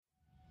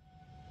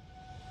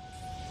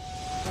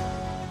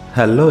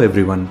Hello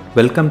everyone,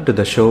 welcome to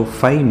the show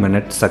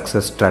 5-Minute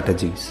Success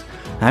Strategies.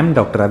 I am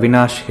Dr.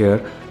 Avinash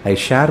here. I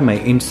share my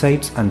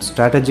insights and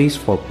strategies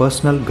for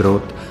personal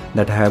growth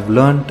that I have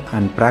learned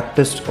and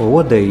practiced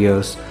over the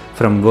years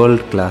from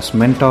world-class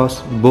mentors,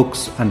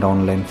 books and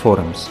online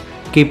forums.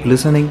 Keep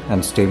listening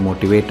and stay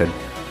motivated.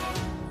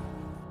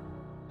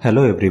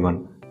 Hello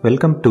everyone,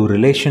 welcome to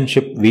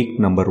Relationship Week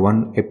number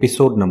 1,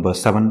 episode number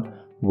 7.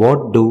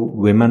 What do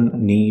women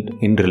need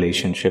in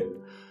relationship?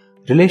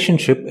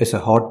 Relationship is a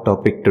hot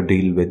topic to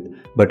deal with,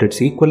 but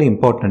it's equally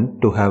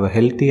important to have a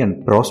healthy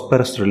and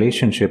prosperous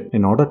relationship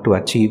in order to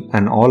achieve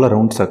an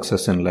all-around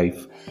success in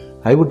life.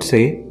 I would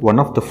say one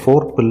of the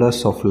 4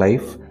 pillars of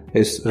life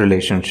is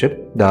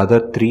relationship, the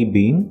other 3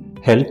 being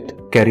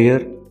health,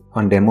 career,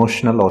 and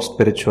emotional or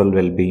spiritual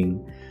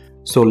well-being.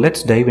 So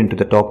let's dive into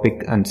the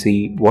topic and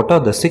see what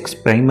are the 6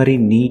 primary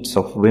needs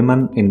of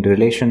women in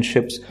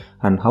relationships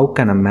and how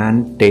can a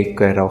man take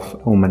care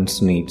of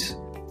women's needs.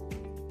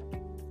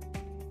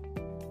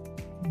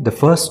 The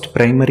first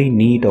primary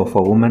need of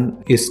a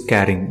woman is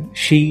caring.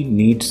 She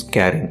needs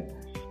caring.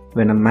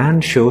 When a man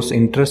shows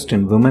interest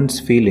in women's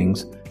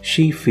feelings,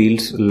 she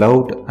feels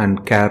loved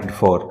and cared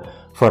for.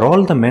 For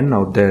all the men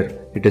out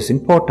there, it is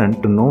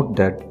important to note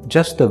that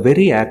just the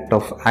very act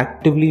of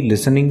actively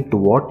listening to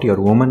what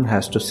your woman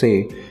has to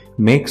say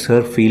makes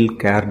her feel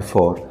cared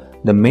for.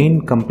 The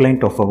main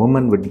complaint of a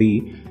woman would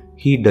be,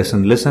 he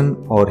doesn't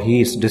listen, or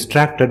he is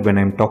distracted when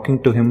I'm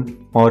talking to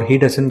him, or he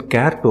doesn't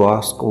care to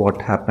ask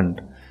what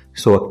happened.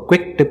 So a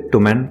quick tip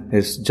to men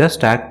is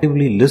just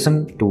actively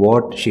listen to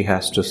what she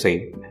has to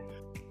say.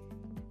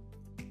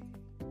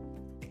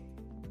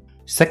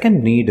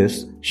 Second need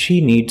is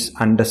she needs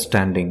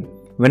understanding.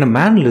 When a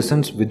man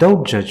listens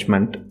without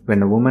judgment,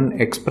 when a woman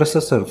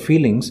expresses her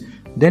feelings,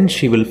 then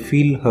she will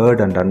feel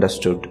heard and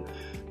understood.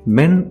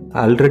 Men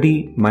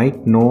already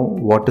might know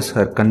what is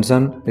her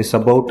concern is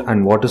about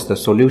and what is the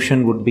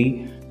solution would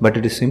be, but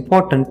it is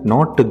important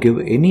not to give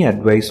any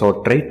advice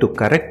or try to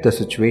correct the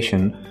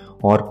situation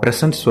or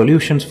present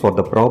solutions for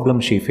the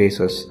problem she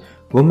faces.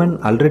 Women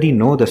already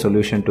know the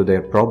solution to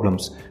their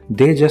problems.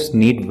 They just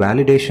need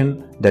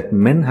validation that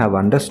men have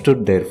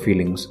understood their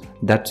feelings.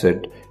 That's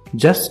it.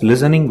 Just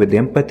listening with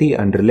empathy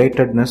and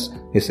relatedness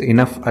is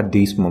enough at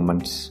these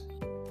moments.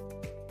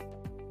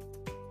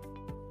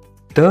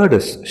 Third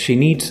is she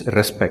needs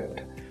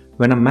respect.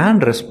 When a man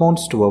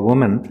responds to a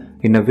woman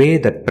in a way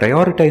that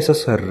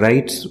prioritizes her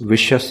rights,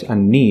 wishes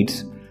and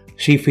needs,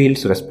 she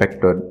feels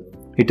respected.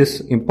 It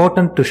is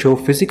important to show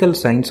physical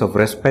signs of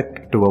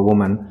respect to a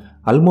woman.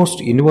 Almost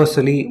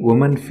universally,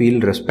 women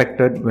feel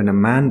respected when a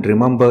man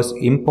remembers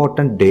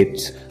important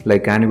dates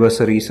like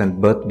anniversaries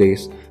and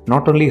birthdays,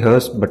 not only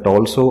hers but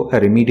also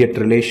her immediate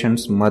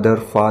relations, mother,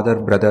 father,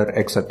 brother,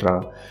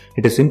 etc.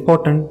 It is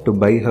important to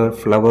buy her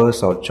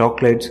flowers or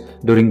chocolates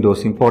during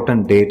those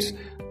important dates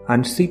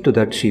and see to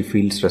that she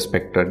feels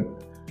respected.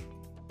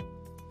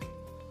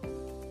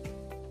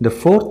 The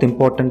fourth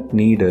important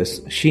need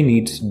is she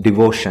needs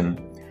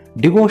devotion.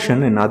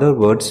 Devotion, in other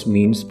words,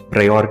 means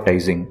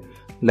prioritizing.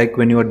 Like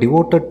when you are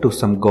devoted to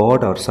some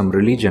god or some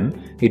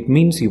religion, it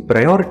means you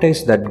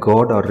prioritize that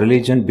god or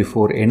religion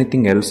before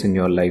anything else in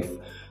your life.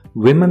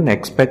 Women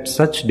expect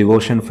such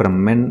devotion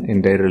from men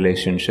in their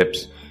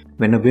relationships.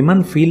 When a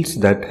woman feels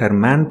that her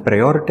man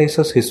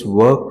prioritizes his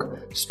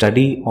work,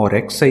 study or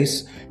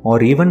exercise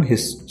or even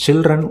his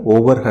children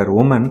over her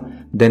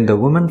woman, then the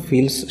woman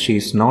feels she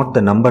is not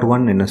the number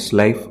one in his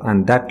life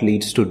and that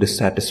leads to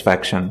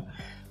dissatisfaction.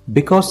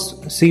 Because,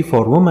 see,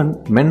 for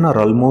women, men are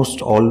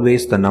almost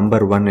always the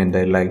number one in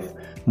their life,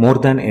 more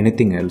than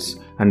anything else,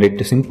 and it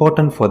is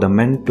important for the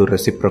men to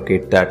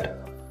reciprocate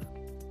that.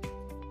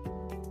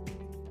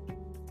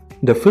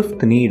 The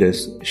fifth need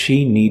is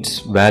she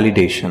needs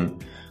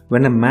validation.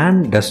 When a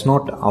man does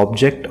not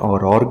object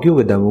or argue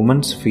with a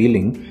woman's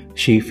feeling,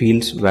 she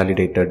feels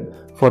validated.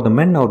 For the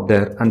men out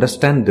there,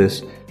 understand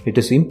this. It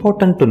is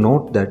important to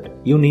note that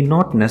you need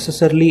not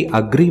necessarily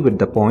agree with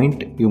the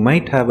point. You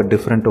might have a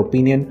different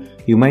opinion,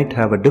 you might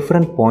have a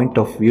different point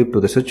of view to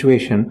the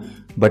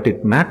situation, but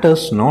it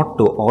matters not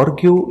to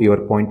argue your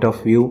point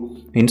of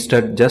view.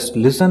 Instead, just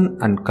listen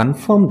and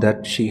confirm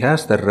that she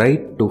has the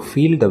right to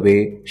feel the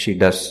way she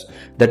does.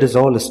 That is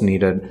all is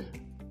needed.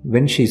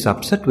 When she is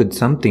upset with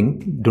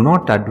something, do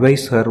not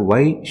advise her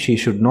why she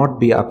should not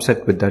be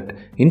upset with that.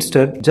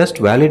 Instead, just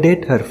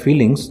validate her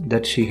feelings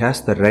that she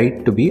has the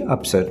right to be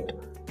upset.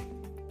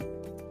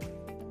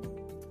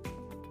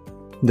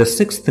 The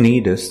sixth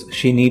need is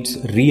she needs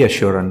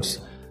reassurance.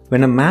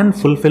 When a man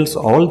fulfills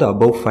all the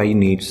above 5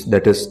 needs,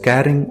 that is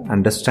caring,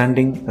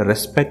 understanding,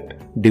 respect,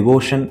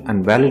 devotion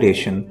and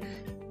validation,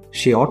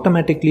 she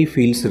automatically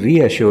feels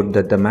reassured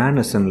that the man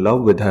is in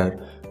love with her.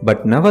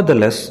 But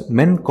nevertheless,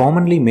 men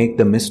commonly make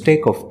the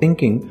mistake of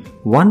thinking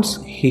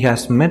once he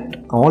has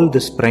met all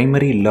these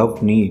primary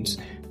love needs,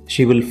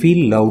 she will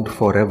feel loved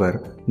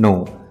forever.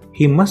 No,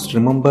 he must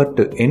remember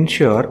to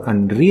ensure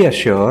and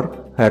reassure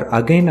her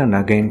again and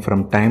again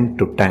from time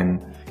to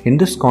time. In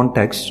this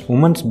context,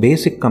 woman's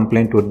basic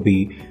complaint would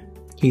be,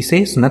 he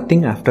says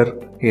nothing after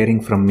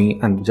hearing from me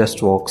and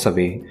just walks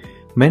away.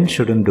 Men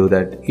shouldn't do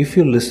that. If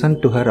you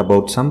listen to her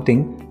about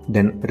something,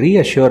 then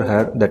reassure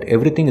her that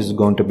everything is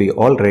going to be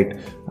alright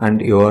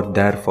and you are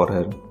there for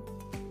her.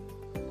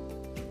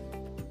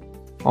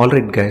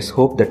 Alright guys,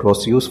 hope that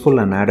was useful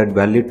and added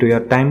value to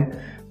your time.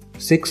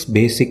 6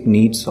 basic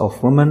needs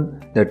of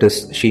women, that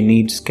is, she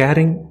needs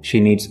caring, she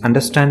needs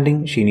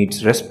understanding, she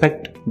needs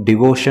respect,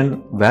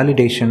 devotion,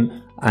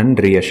 validation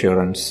and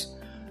reassurance.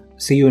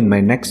 See you in my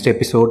next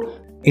episode.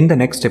 In the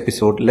next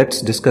episode,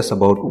 let's discuss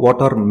about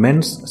what are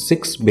men's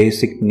 6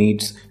 basic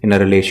needs in a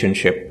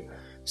relationship.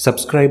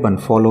 Subscribe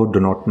and follow, do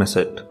not miss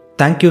it.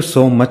 Thank you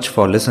so much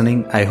for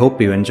listening. I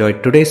hope you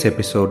enjoyed today's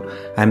episode.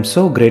 I am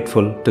so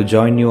grateful to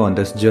join you on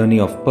this journey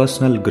of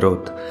personal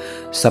growth.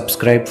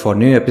 Subscribe for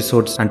new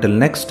episodes. Until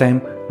next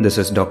time, this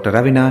is Dr.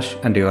 Avinash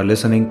and you are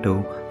listening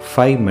to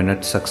 5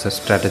 Minute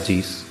Success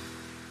Strategies.